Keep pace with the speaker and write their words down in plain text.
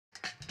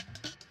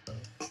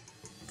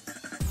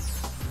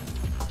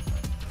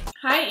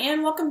Hi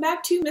and welcome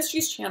back to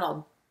Mysteries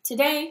Channel.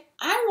 Today,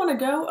 I want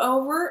to go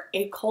over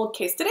a cold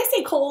case. Did I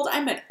say cold?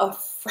 I meant a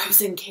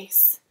frozen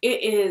case.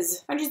 It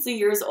is hundreds of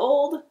years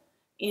old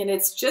and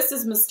it's just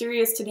as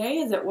mysterious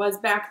today as it was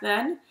back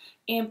then.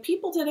 And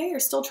people today are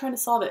still trying to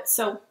solve it.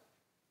 So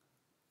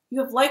you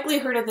have likely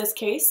heard of this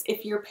case.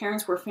 If your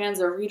parents were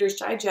fans of Reader's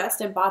Digest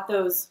and bought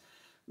those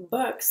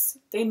books,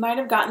 they might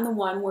have gotten the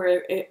one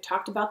where it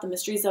talked about the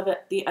mysteries of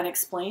it, the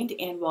unexplained.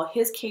 And while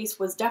his case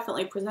was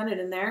definitely presented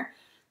in there,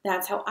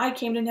 that's how I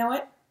came to know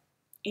it,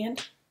 and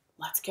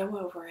let's go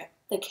over it.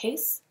 The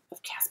case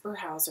of Kaspar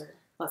Hauser.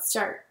 Let's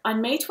start.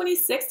 On May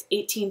 26,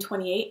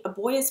 1828, a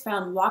boy is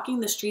found walking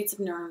the streets of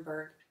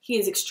Nuremberg. He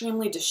is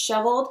extremely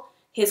disheveled.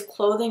 His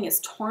clothing is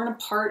torn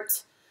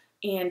apart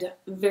and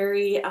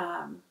very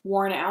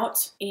worn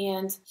out,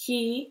 and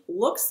he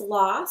looks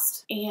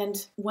lost.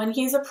 And when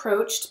he's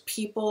approached,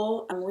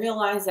 people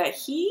realize that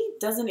he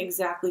doesn't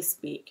exactly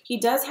speak. He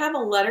does have a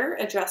letter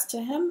addressed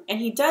to him, and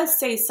he does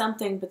say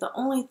something, but the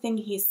only thing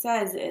he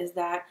says is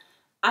that,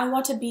 "I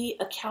want to be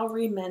a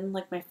cavalryman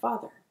like my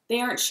father."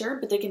 They aren't sure,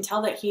 but they can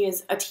tell that he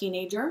is a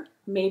teenager,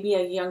 maybe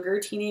a younger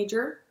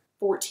teenager,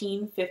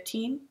 14,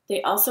 15.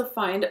 They also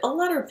find a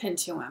letter pinned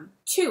to him.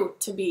 Two,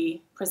 to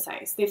be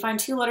precise. They find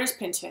two letters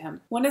pinned to him.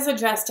 One is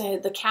addressed to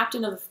the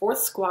captain of the 4th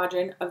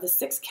Squadron of the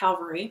 6th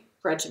Cavalry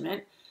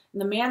Regiment,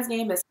 and the man's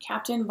name is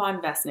Captain von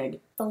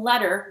Vesnig. The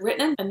letter,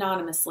 written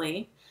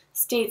anonymously,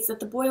 states that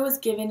the boy was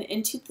given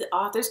into the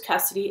author's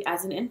custody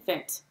as an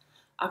infant,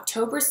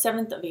 October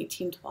 7th of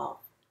 1812.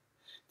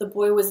 The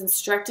boy was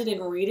instructed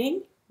in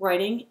reading,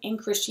 writing, and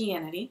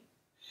Christianity.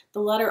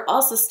 The letter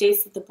also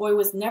states that the boy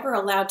was never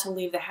allowed to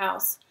leave the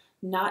house,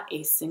 not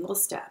a single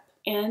step,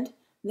 and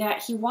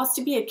that he wants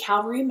to be a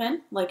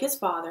cavalryman like his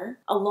father.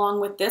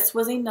 Along with this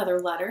was another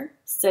letter,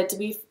 said to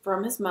be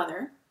from his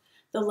mother.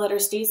 The letter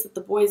states that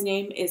the boy's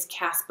name is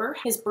Kaspar,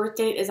 his birth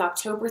date is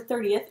October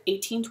 30th,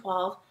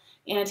 1812,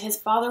 and his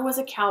father was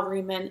a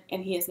cavalryman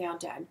and he is now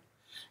dead.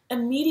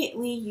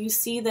 Immediately you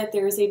see that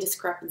there is a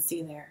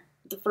discrepancy there.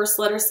 The first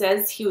letter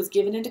says he was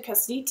given into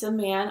custody to the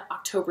man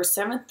October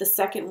 7th. The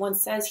second one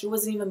says he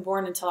wasn't even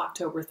born until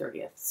October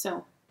 30th.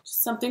 So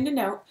just something to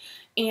note.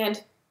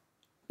 And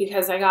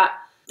because I got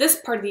this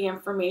part of the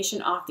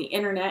information off the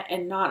internet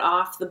and not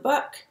off the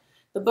book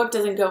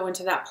doesn't go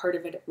into that part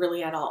of it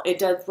really at all. It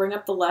does bring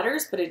up the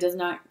letters, but it does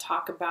not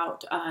talk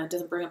about, it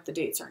doesn't bring up the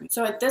dates or anything.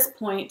 So at this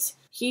point,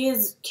 he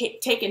is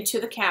taken to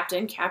the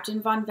captain,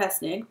 Captain von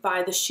Vesnig,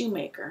 by the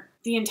shoemaker.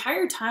 The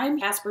entire time,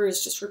 Kaspar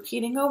is just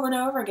repeating over and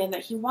over again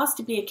that he wants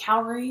to be a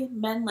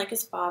cavalryman like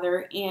his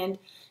father, and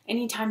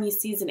anytime he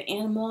sees an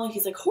animal,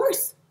 he's like,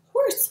 "Horse,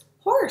 horse,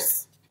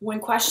 horse." When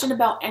questioned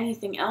about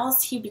anything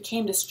else, he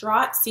became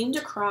distraught, seemed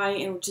to cry,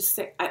 and would just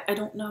say, I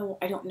don't know,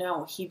 I don't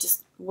know. He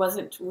just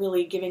wasn't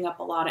really giving up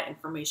a lot of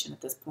information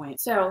at this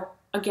point. So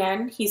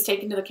again, he's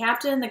taken to the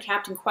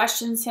captain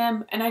questions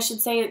him, and I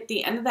should say at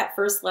the end of that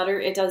first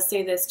letter, it does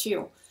say this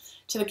too,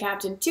 to the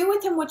captain, "Do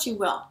with him what you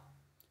will.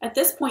 At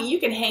this point, you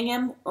can hang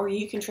him or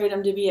you can trade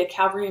him to be a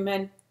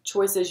cavalryman.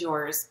 Choice is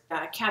yours."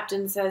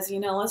 Captain says,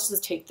 let's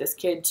just take this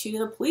kid to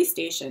the police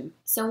station.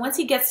 So once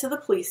he gets to the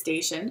police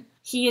station,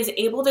 he is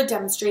able to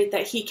demonstrate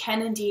that he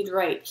can indeed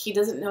write. He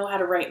doesn't know how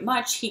to write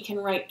much. He can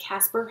write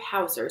Kaspar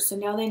Hauser. So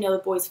now they know the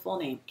boy's full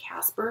name,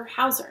 Kaspar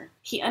Hauser.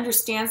 He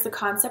understands the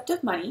concept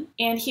of money,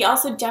 and he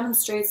also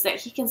demonstrates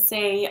that he can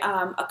say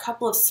a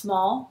couple of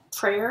small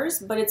prayers,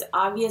 but it's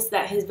obvious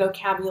that his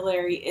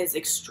vocabulary is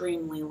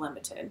extremely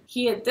limited.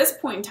 He, at this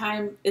point in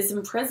time, is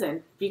in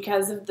prison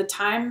because of that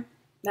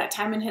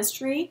time in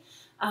history.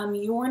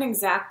 You weren't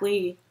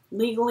exactly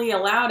legally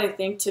allowed, I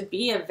think, to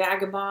be a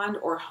vagabond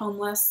or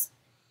homeless.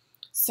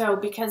 So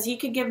because he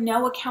could give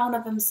no account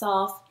of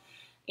himself,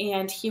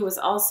 and he was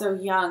also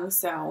young,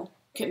 so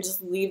couldn't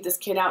just leave this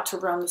kid out to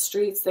roam the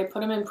streets, they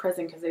put him in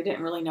prison because they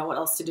didn't really know what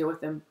else to do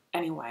with him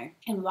anyway.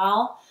 And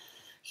while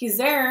he's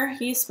there,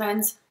 he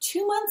spends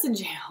 2 months in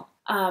jail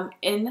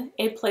in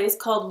a place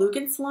called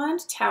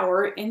Lugensland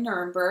Tower in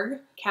Nuremberg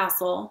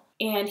Castle.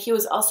 And he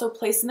was also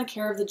placed in the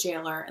care of the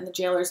jailer, and the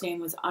jailer's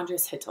name was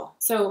Andres Hittel.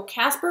 So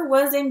Kaspar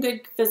was in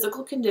good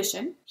physical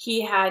condition.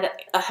 He had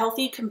a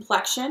healthy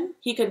complexion.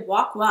 He could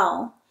walk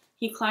well.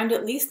 He climbed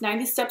at least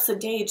 90 steps a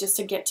day just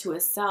to get to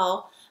his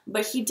cell,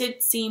 but he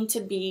did seem to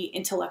be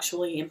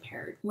intellectually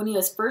impaired. When he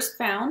was first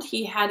found,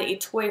 he had a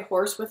toy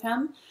horse with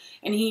him,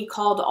 and he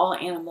called all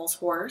animals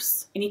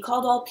horse, and he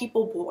called all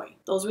people boy.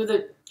 Those were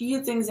the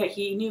few things that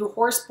he knew.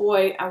 Horse,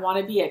 boy, I want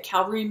to be a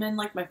cavalryman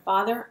like my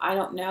father, I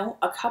don't know.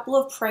 A couple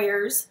of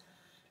prayers,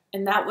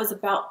 and that was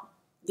about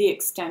the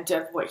extent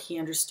of what he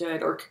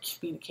understood or could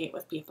communicate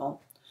with people.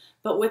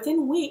 But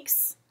within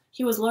weeks,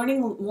 he was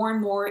learning more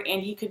and more,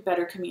 and he could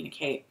better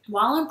communicate.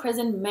 While in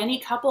prison, many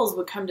couples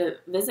would come to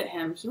visit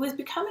him. He was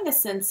becoming a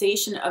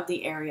sensation of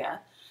the area.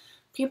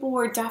 People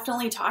were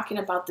definitely talking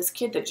about this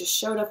kid that just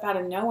showed up out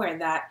of nowhere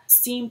that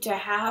seemed to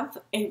have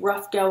a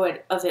rough go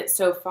of it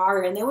so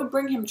far, and they would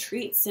bring him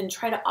treats and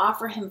try to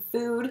offer him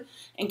food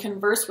and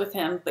converse with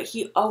him, but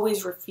he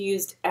always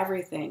refused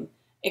everything.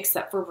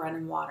 except for bread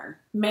and water.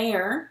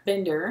 Mayor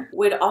Binder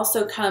would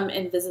also come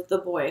and visit the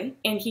boy,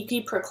 and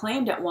he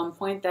proclaimed at one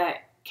point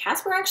that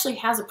Kaspar actually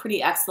has a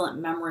pretty excellent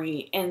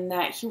memory and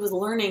that he was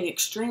learning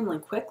extremely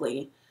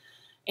quickly.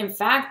 In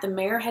fact, the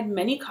mayor had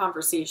many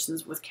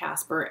conversations with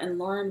Kaspar and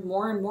learned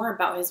more and more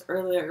about his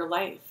earlier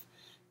life.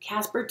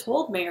 Kaspar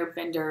told Mayor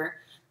Binder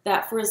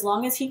that for as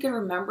long as he could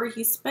remember,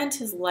 he spent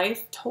his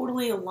life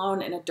totally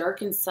alone in a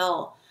darkened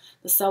cell.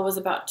 The cell was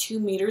about 2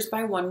 meters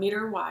by 1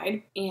 meter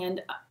wide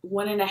and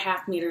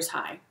 1.5 meters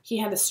high. He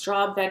had a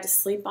straw bed to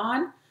sleep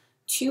on,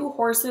 2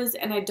 horses,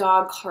 and a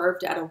dog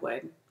carved out of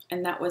wood.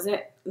 And that was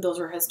it. Those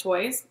were his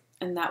toys,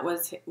 and that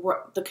was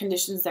the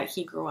conditions that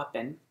he grew up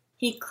in.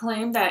 He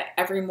claimed that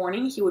every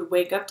morning he would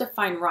wake up to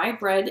find rye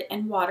bread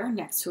and water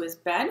next to his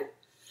bed,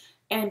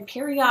 and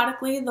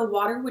periodically the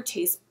water would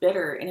taste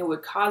bitter and it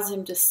would cause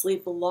him to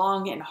sleep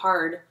long and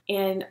hard.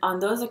 And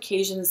on those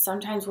occasions,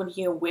 sometimes when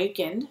he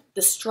awakened,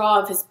 the straw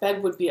of his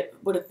bed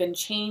would have been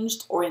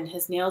changed, or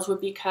his nails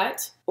would be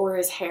cut, or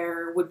his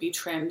hair would be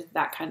trimmed,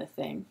 that kind of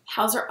thing.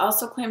 Hauser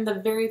also claimed the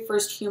very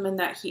first human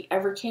that he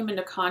ever came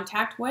into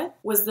contact with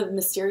was the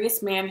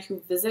mysterious man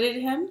who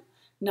visited him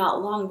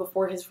not long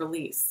before his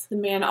release. The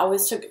man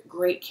always took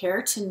great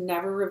care to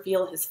never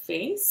reveal his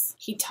face.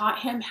 He taught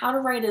him how to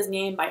write his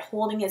name by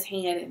holding his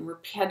hand and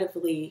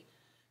repetitively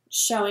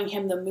showing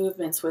him the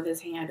movements with his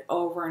hand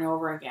over and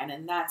over again.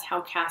 And that's how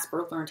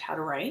Kaspar learned how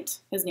to write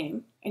his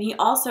name. And he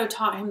also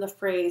taught him the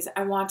phrase,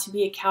 "I want to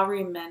be a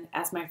cavalryman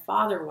as my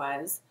father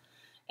was,"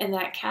 and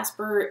that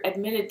Kaspar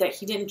admitted that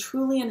he didn't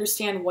truly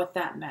understand what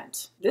that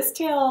meant. This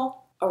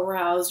tale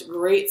aroused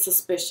great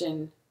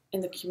suspicion in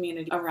the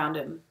community around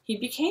him. He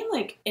became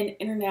like an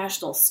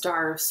international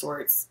star of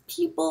sorts.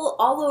 People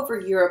all over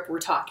Europe were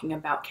talking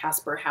about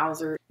Kaspar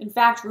Hauser. In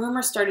fact,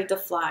 rumors started to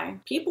fly.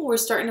 People were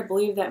starting to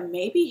believe that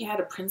maybe he had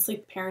a princely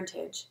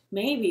parentage.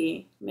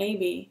 Maybe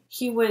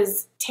he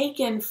was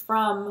taken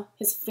from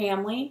his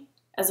family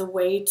as a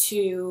way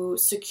to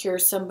secure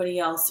somebody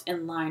else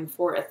in line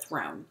for a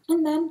throne.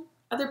 And then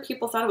other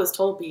people thought it was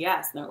total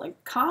BS. And they're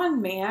like,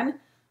 con man,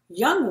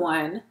 young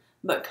one,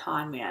 but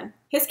con man.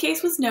 His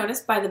case was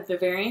noticed by the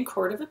Bavarian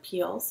Court of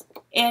Appeals,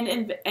 and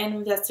an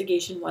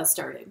investigation was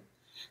started.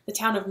 The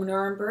town of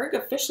Nuremberg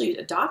officially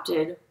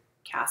adopted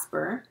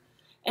Kaspar,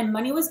 and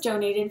money was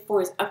donated for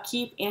his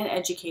upkeep and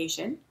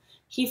education.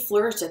 He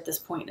flourished at this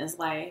point in his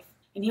life,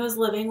 and he was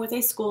living with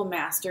a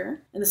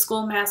schoolmaster, and the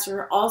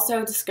schoolmaster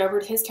also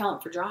discovered his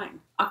talent for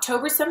drawing.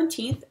 October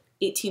 17th,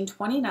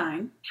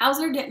 1829,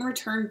 Hauser didn't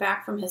return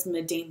back from his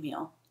midday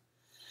meal.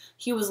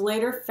 He was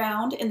later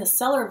found in the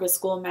cellar of his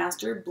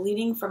schoolmaster,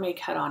 bleeding from a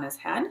cut on his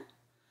head.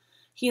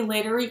 He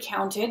later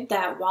recounted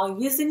that while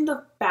using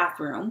the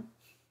bathroom,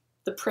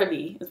 the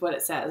privy is what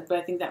it says, but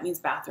I think that means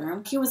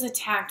bathroom, he was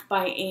attacked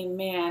by a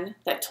man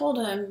that told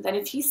him that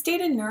if he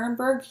stayed in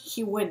Nuremberg,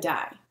 he would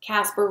die.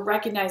 Kaspar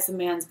recognized the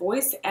man's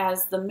voice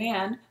as the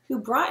man who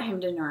brought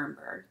him to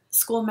Nuremberg. The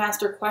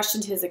schoolmaster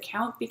questioned his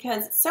account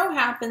because it so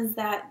happens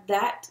that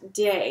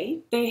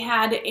day they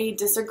had a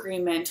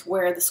disagreement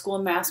where the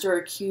schoolmaster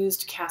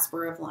accused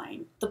Kaspar of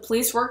lying. The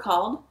police were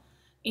called,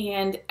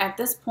 and at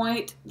this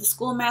point, the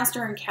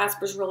schoolmaster and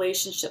Kaspar's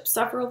relationship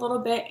suffer a little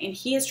bit, and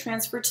he is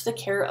transferred to the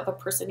care of a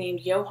person named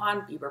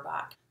Johann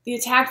Bieberbach. The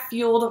attack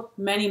fueled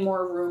many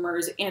more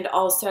rumors and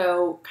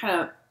also kind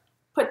of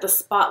put the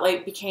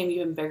spotlight, became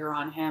even bigger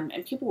on him,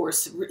 and people were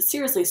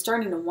seriously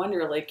starting to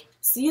wonder, like,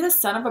 is he the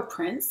son of a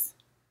prince?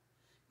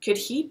 Could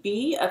he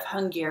be of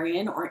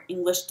Hungarian or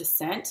English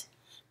descent?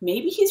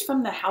 Maybe he's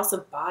from the House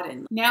of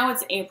Baden. Now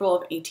it's April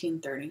of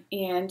 1830,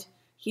 and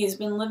he has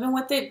been living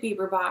with the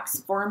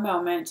Bieberbachs for a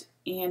moment,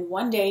 and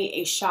one day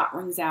a shot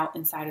rings out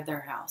inside of their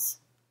house.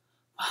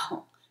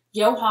 Well,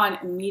 Johann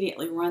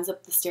immediately runs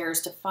up the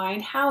stairs to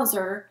find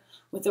Hauser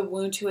with a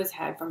wound to his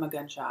head from a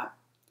gunshot.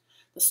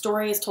 The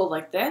story is told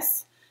like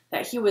this,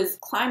 that he was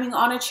climbing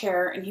on a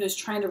chair and he was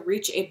trying to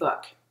reach a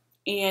book.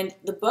 And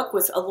the book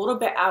was a little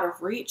bit out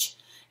of reach,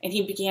 and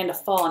he began to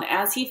fall. And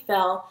as he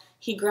fell,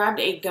 he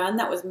grabbed a gun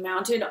that was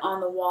mounted on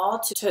the wall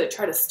to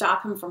try to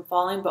stop him from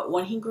falling. But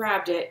when he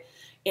grabbed it,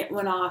 it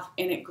went off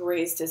and it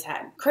grazed his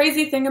head.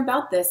 Crazy thing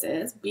about this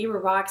is,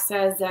 Bieberbach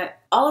says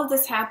that all of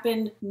this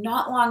happened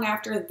not long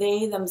after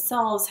they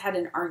themselves had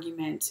an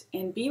argument.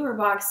 And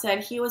Bieberbach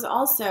said he was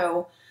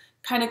also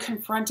kind of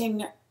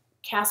confronting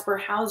Kaspar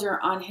Hauser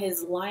on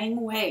his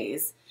lying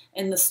ways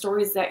and the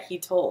stories that he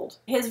told.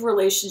 His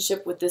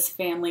relationship with this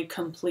family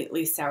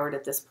completely soured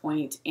at this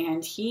point,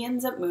 and he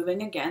ends up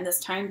moving again,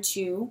 this time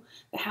to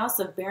the house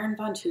of Baron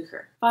von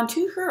Tucher. Von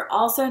Tucher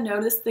also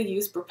noticed the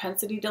youth's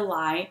propensity to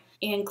lie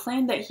and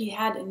claimed that he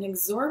had an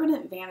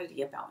exorbitant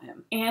vanity about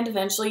him. And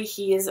eventually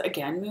he is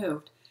again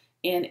moved.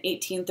 In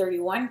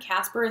 1831,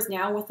 Kaspar is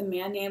now with a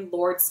man named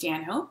Lord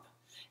Stanhope,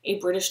 a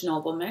British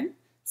nobleman.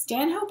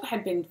 Stanhope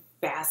had been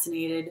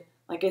fascinated.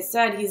 Like I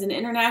said, he's an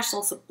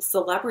international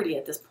celebrity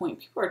at this point.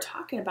 People are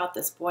talking about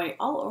this boy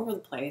all over the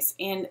place.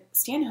 And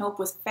Stanhope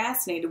was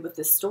fascinated with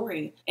this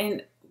story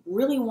and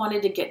really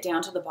wanted to get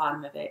down to the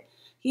bottom of it.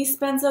 He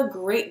spends a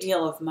great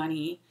deal of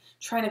money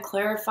trying to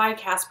clarify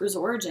Kaspar's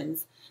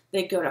origins.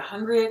 They go to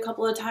Hungary a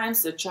couple of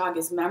times to jog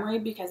his memory,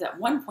 because at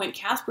one point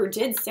Kaspar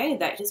did say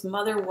that his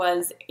mother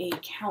was a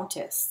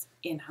countess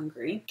in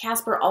Hungary.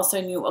 Kaspar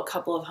also knew a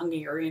couple of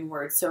Hungarian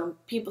words, so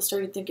people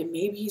started thinking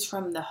maybe he's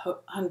from the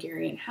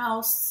Hungarian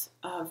house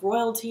of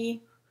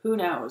royalty. Who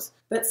knows?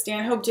 But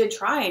Stanhope did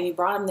try, and he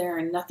brought him there,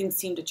 and nothing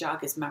seemed to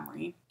jog his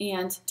memory.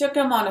 And took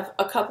him on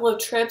a couple of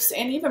trips,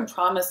 and even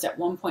promised at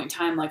one point in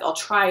time, like, I'll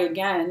try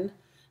again.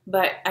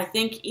 But I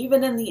think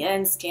even in the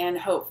end,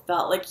 Stanhope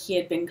felt like he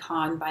had been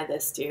conned by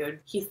this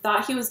dude. He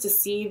thought he was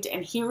deceived,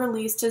 and he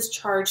released his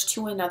charge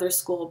to another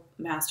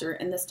schoolmaster,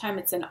 and this time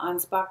it's in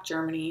Ansbach,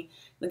 Germany.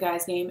 The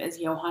guy's name is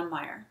Johann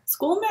Meyer.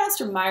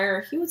 Schoolmaster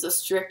Meyer, he was a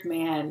strict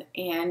man,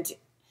 and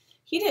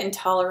he didn't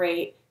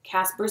tolerate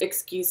Kaspar's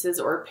excuses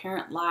or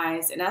apparent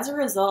lies, and as a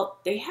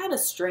result, they had a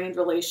strained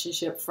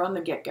relationship from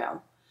the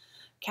get-go.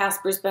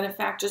 Kaspar's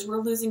benefactors were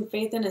losing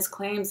faith in his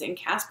claims, and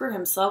Kaspar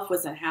himself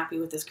wasn't happy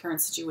with his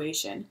current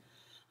situation.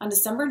 On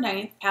December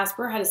 9th,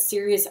 Kaspar had a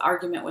serious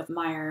argument with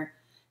Meyer,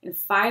 and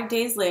 5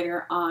 days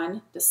later,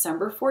 on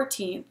December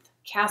 14th,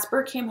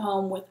 Kaspar came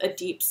home with a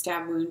deep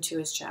stab wound to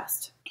his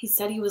chest. He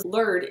said he was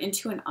lured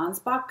into an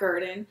Ansbach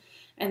garden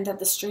and that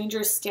the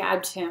stranger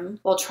stabbed him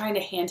while trying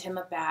to hand him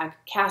a bag.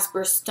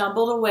 Kaspar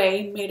stumbled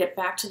away, made it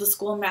back to the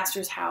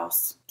schoolmaster's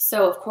house.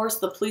 So, of course,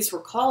 the police were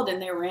called,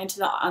 and they ran to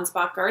the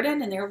Ansbach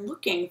garden, and they're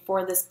looking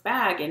for this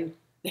bag, and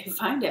they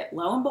find it.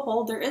 Lo and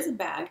behold, there is a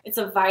bag. It's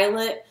a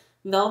violet,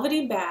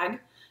 velvety bag,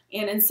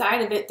 and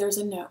inside of it, there's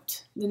a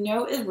note. The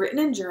note is written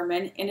in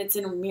German, and it's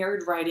in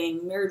mirrored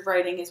writing. Mirrored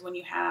writing is when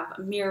you have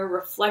a mirror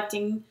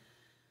reflecting.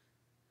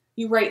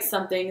 You write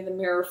something, and the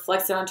mirror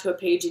reflects it onto a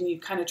page, and you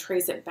kind of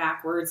trace it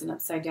backwards and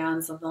upside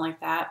down, something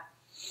like that.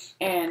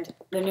 And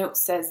the note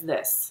says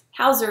this: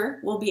 Hauser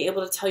will be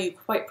able to tell you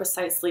quite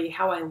precisely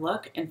how I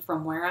look and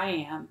from where I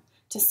am.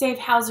 To save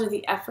Hauser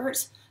the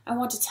effort, I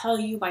want to tell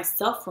you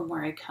myself from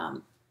where I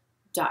come. ...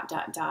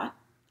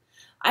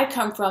 I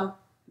come from ...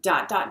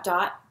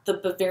 the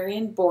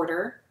Bavarian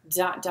border ...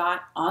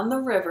 on the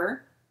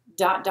river ...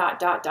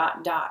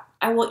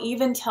 I will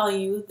even tell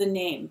you the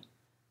name.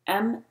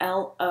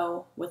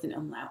 MLO with an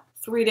umlaut.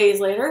 3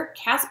 days later,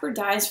 Kaspar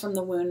dies from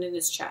the wound in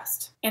his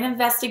chest. An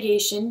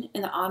investigation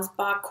in the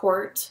Ansbach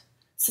court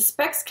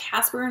suspects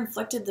Kaspar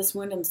inflicted this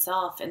wound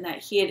himself and that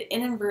he had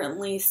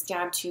inadvertently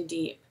stabbed too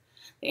deep.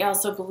 They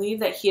also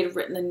believe that he had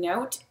written the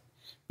note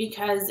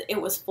because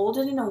it was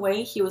folded in a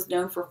way he was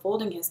known for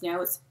folding his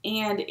notes,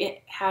 and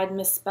it had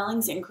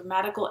misspellings and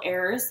grammatical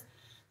errors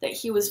that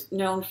he was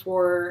known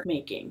for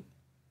making.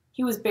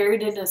 He was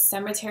buried in a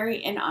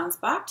cemetery in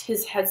Ansbach.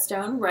 His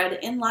headstone read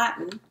in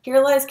Latin, "Here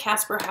lies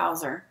Kaspar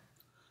Hauser,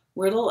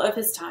 riddle of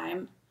his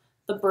time.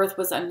 The birth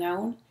was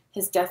unknown,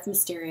 his death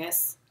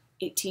mysterious,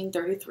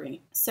 1833.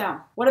 So,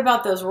 what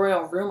about those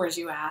royal rumors,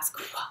 you ask?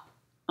 Well,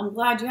 I'm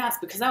glad you asked,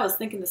 because I was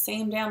thinking the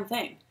same damn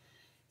thing.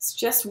 It's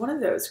just one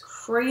of those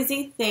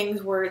crazy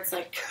things where it's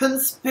like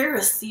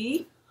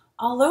conspiracy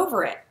all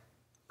over it.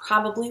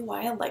 Probably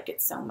why I like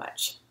it so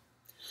much.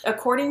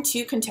 According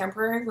to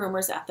contemporary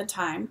rumors at the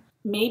time,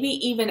 maybe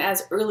even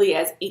as early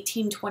as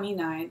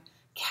 1829,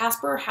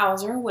 Kaspar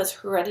Hauser was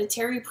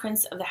hereditary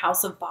prince of the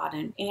House of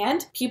Baden,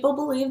 and people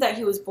believe that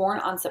he was born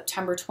on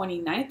September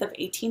 29th of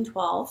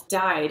 1812,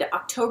 died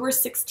October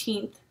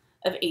 16th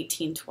of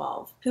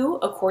 1812, who,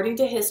 according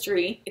to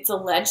history, it's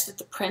alleged that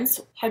the prince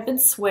had been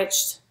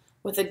switched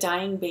with a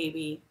dying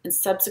baby, and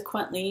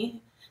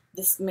subsequently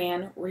this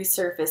man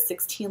resurfaced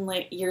 16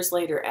 years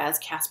later as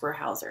Kaspar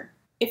Hauser.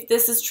 If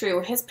this is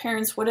true, his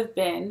parents would have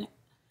been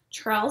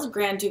Charles,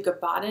 Grand Duke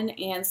of Baden,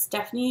 and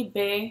Stephanie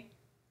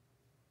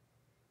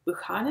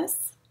Buchanan?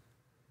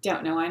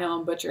 Don't know, I know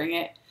I'm butchering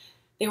it.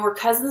 They were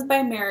cousins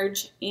by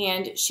marriage,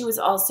 and she was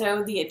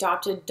also the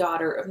adopted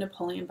daughter of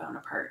Napoleon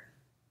Bonaparte.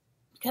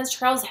 Because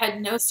Charles had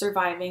no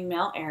surviving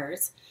male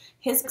heirs,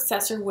 his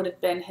successor would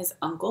have been his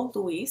uncle,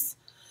 Louis,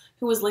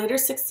 who was later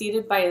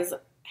succeeded by his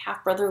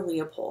half-brother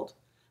Leopold.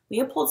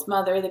 Leopold's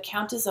mother, the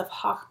Countess of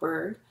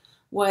Hochberg,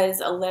 was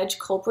alleged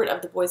culprit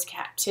of the boy's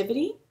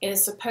captivity. It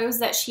is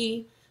supposed that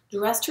she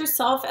dressed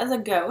herself as a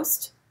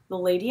ghost, the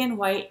lady in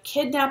white,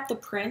 kidnapped the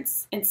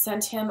prince, and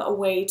sent him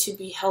away to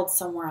be held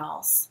somewhere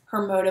else.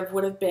 Her motive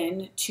would have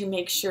been to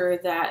make sure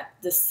that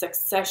the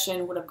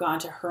succession would have gone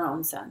to her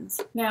own sons.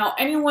 Now,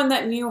 anyone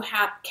that knew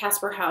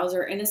Kaspar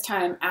Hauser in his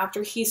time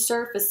after he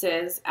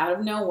surfaces out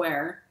of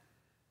nowhere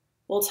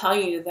will tell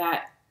you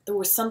that there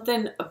was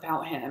something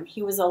about him.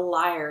 He was a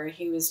liar.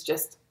 He was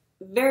just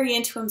very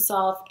into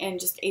himself and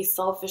just a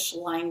selfish,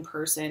 lying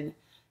person.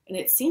 And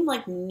it seemed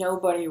like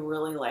nobody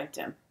really liked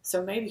him.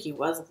 So maybe he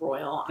was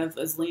royal. I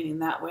was leaning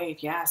that way,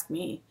 if you ask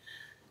me.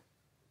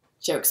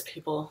 Jokes,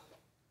 people.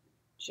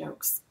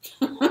 Jokes.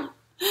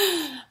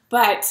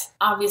 But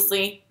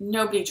obviously,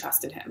 nobody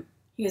trusted him.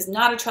 He is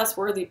not a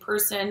trustworthy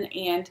person,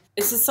 and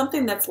this is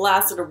something that's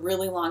lasted a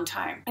really long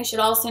time. I should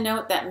also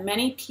note that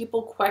many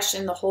people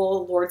question the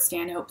whole Lord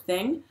Stanhope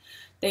thing.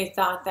 They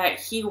thought that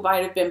he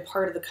might have been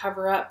part of the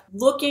cover-up.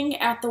 Looking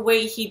at the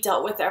way he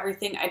dealt with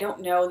everything, I don't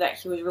know that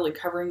he was really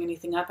covering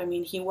anything up. I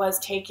mean, he was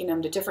taking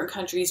them to different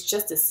countries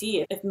just to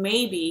see if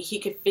maybe he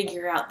could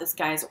figure out this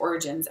guy's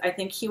origins. I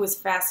think he was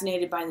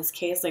fascinated by this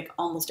case like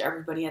almost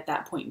everybody at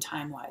that point in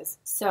time was.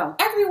 So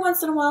every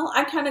once in a while,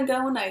 I kind of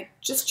go and I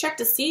just check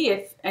to see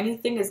if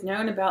anything is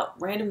known about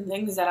random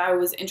things that I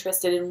was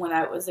interested in when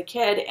I was a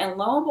kid. And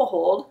lo and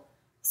behold,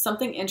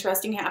 something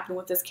interesting happened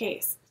with this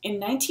case. In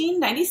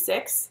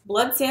 1996,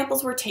 blood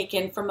samples were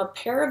taken from a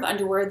pair of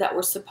underwear that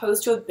were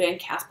supposed to have been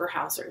Kaspar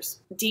Hauser's.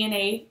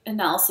 DNA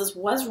analysis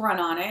was run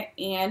on it,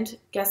 and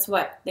guess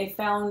what? They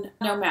found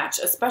no match,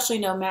 especially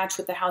no match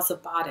with the House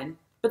of Baden.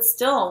 But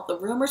still, the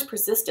rumors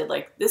persisted,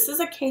 like, this is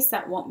a case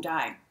that won't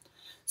die.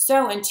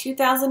 So in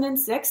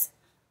 2006,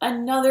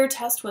 another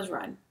test was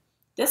run.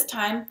 This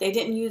time, they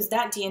didn't use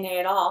that DNA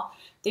at all.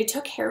 They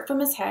took hair from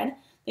his head.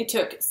 They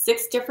took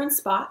 6 different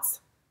spots.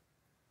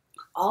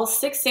 All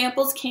 6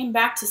 samples came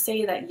back to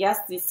say that yes,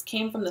 this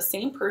came from the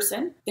same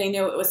person. They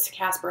knew it was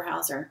Kaspar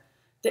Hauser.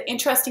 The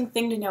interesting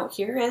thing to note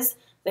here is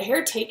the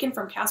hair taken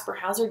from Kaspar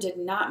Hauser did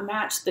not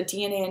match the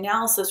DNA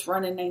analysis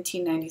run in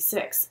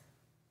 1996.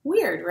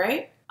 Weird,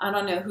 right? I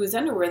don't know whose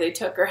underwear they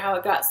took or how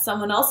it got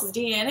someone else's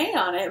DNA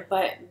on it,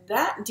 but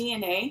that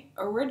DNA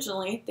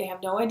originally, they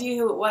have no idea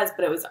who it was,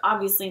 but it was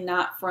obviously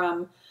not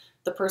from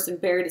the person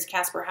buried as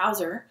Kaspar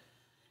Hauser.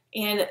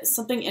 And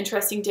something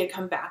interesting did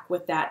come back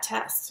with that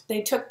test.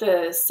 They took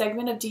the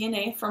segment of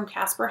DNA from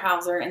Kaspar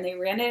Hauser and they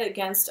ran it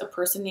against a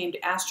person named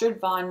Astrid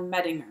von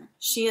Medinger.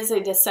 She is a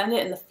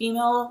descendant in the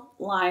female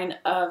line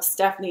of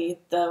Stephanie,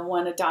 the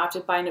one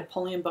adopted by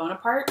Napoleon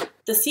Bonaparte.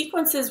 The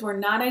sequences were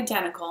not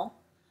identical,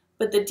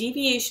 but the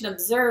deviation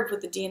observed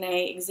with the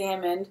DNA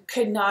examined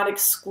could not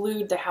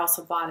exclude the House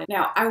of Baden.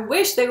 Now, I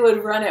wish they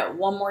would run it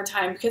one more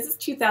time because it's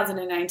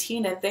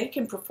 2019 and they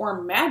can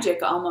perform magic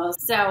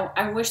almost. So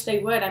I wish they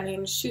would. I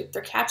mean, shoot,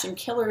 they're catching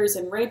killers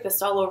and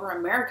rapists all over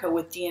America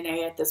with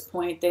DNA at this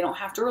point. They don't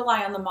have to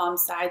rely on the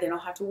mom's side. They don't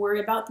have to worry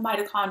about the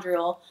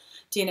mitochondrial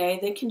DNA.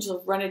 They can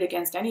just run it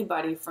against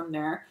anybody from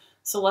there.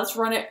 So let's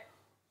run it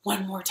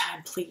one more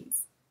time,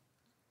 please.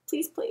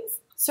 Please, please.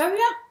 So yeah,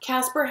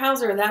 Kaspar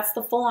Hauser, that's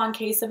the full-on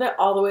case of it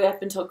all the way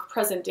up until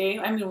present day.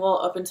 I mean,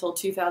 well, up until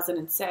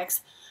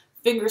 2006.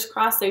 Fingers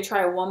crossed they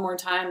try one more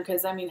time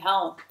because, I mean,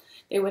 hell,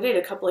 they waited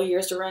a couple of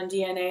years to run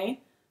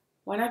DNA.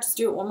 Why not just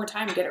do it one more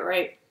time and get it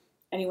right?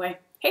 Anyway,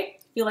 hey,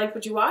 if you like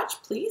what you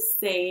watch, please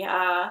say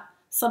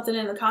something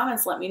in the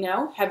comments. Let me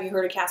know. Have you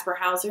heard of Kaspar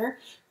Hauser?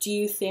 Do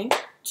you think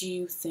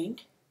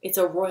it's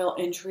a royal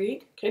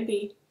intrigue? Could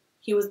be.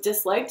 He was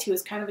disliked. He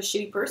was kind of a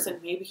shitty person.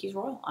 Maybe he's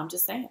royal. I'm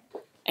just saying.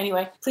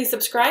 Anyway, please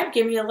subscribe,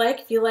 give me a like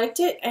if you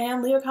liked it,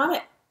 and leave a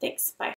comment. Thanks. Bye.